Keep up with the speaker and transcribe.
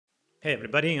Hey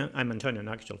everybody, I'm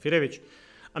Nakić-Alfirević.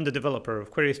 I'm the developer of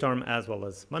QueryStorm as well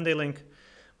as MondayLink.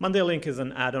 MondayLink is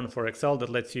an add-on for Excel that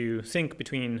lets you sync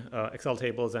between Excel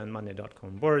tables and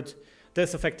Monday.com boards.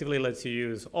 This effectively lets you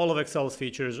use all of Excel's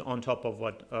features on top of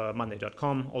what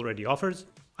Monday.com already offers.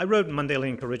 I wrote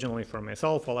MondayLink originally for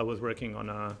myself while I was working on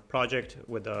a project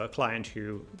with a client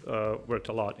who worked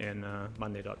a lot in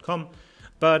Monday.com.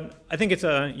 But I think it's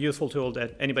a useful tool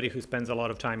that anybody who spends a lot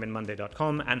of time in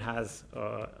Monday.com and has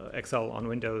Excel on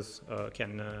Windows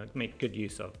can make good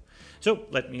use of. So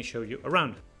let me show you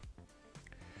around.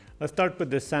 Let's start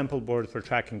with this sample board for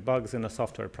tracking bugs in a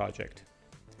software project.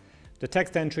 The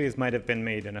text entries might have been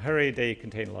made in a hurry, they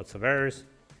contain lots of errors.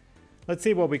 Let's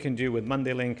see what we can do with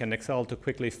MondayLink and Excel to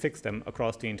quickly fix them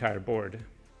across the entire board.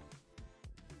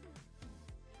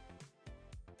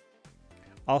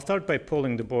 I'll start by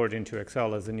pulling the board into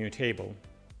Excel as a new table.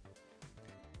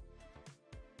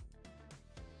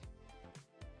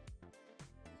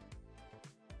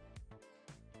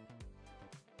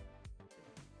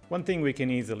 One thing we can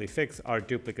easily fix are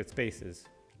duplicate spaces.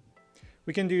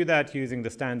 We can do that using the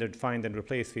standard Find and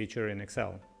Replace feature in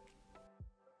Excel.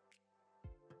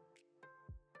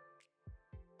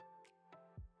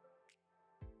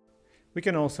 We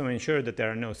can also ensure that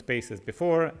there are no spaces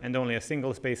before and only a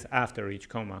single space after each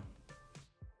comma.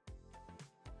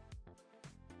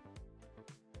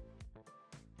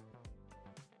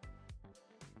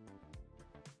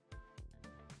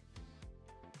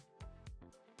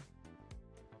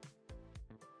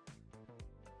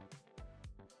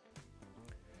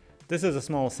 This is a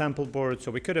small sample board,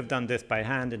 so we could have done this by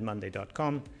hand in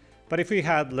Monday.com, but if we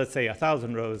had, let's say,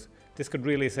 1,000 rows, this could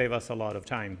really save us a lot of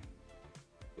time.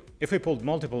 If we pulled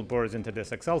multiple boards into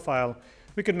this Excel file,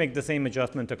 we could make the same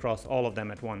adjustment across all of them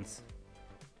at once.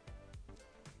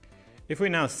 If we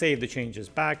now save the changes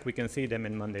back, we can see them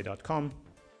in Monday.com.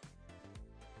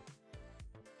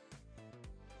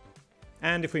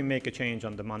 And if we make a change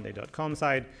on the Monday.com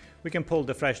side, we can pull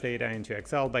the fresh data into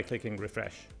Excel by clicking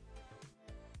refresh.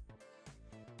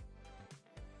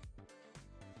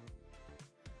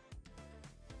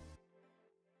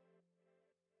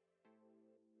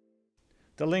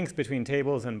 The links between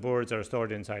tables and boards are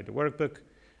stored inside the workbook,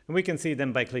 and we can see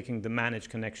them by clicking the Manage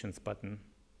Connections button.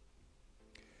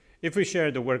 If we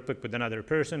share the workbook with another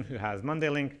person who has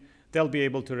MondayLink, they'll be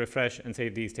able to refresh and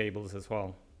save these tables as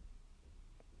well.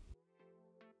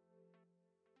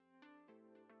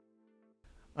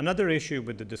 Another issue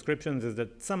with the descriptions is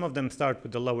that some of them start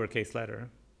with the lowercase letter.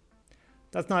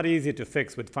 That's not easy to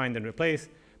fix with Find and Replace,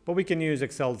 but we can use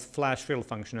Excel's flash fill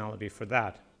functionality for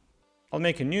that. I'll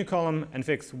make a new column and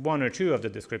fix one or two of the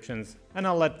descriptions, and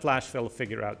I'll let flash fill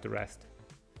figure out the rest.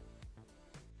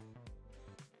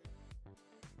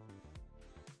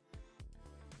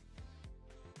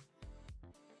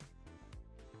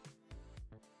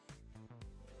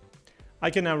 I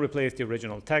can now replace the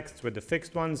original texts with the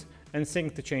fixed ones and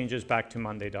sync the changes back to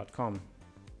Monday.com.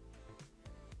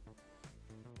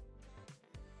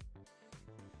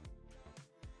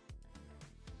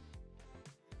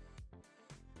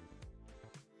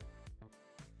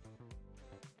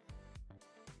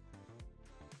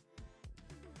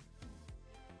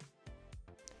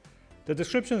 The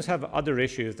descriptions have other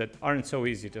issues that aren't so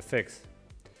easy to fix.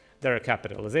 There are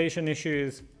capitalization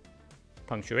issues,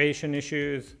 punctuation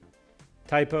issues,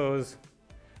 typos,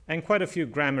 and quite a few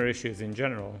grammar issues in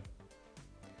general.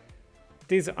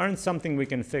 These aren't something we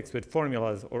can fix with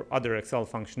formulas or other Excel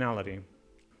functionality.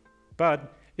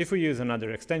 But if we use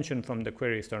another extension from the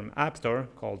QueryStorm App Store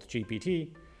called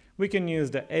GPT, we can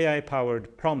use the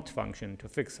AI-powered prompt function to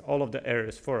fix all of the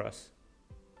errors for us.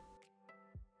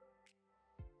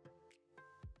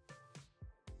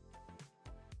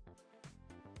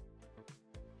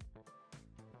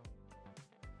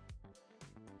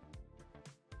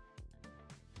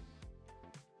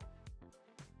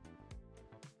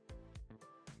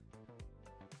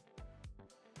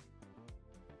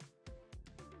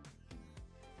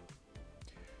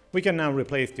 We can now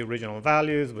replace the original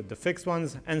values with the fixed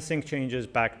ones and sync changes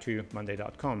back to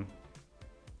Monday.com.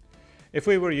 If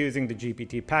we were using the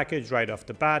GPT package right off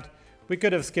the bat, we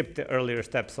could have skipped the earlier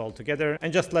steps altogether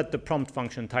and just let the prompt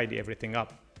function tidy everything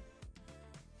up.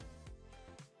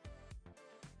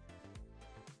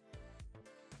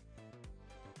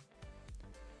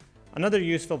 Another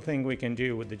useful thing we can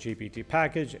do with the GPT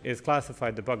package is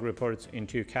classify the bug reports in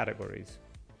two categories: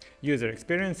 user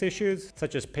experience issues,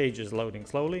 such as pages loading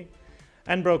slowly,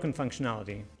 and broken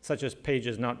functionality, such as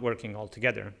pages not working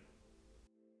altogether.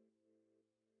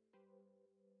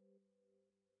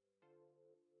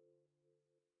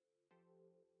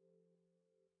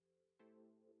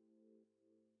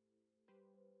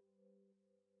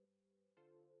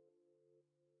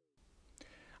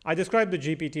 I describe the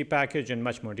GPT package in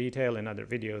much more detail in other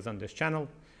videos on this channel.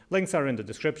 Links are in the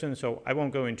description, so I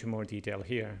won't go into more detail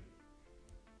here.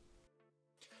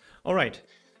 All right,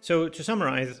 so to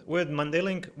summarize, with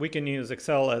MondayLink, we can use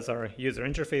Excel as our user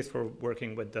interface for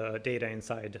working with the data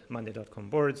inside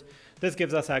Monday.com boards. This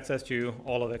gives us access to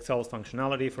all of Excel's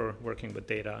functionality for working with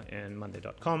data in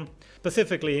Monday.com.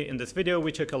 Specifically, in this video,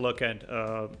 we took a look at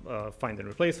find and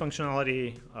replace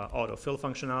functionality, autofill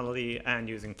functionality, and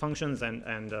using functions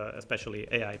and especially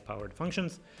AI-powered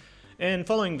functions. In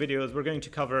following videos, we're going to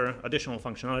cover additional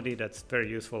functionality that's very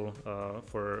useful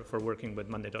for working with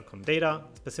Monday.com data.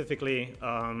 Specifically,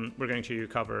 we're going to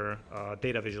cover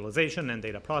data visualization and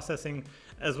data processing,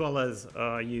 as well as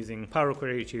using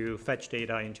PowerQuery to fetch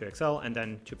data into Excel and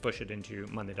then to push it into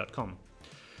Monday.com.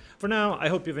 For now, I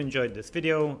hope you've enjoyed this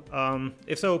video.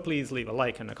 If so, please leave a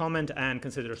like and a comment and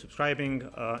consider subscribing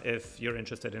if you're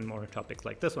interested in more topics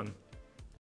like this one.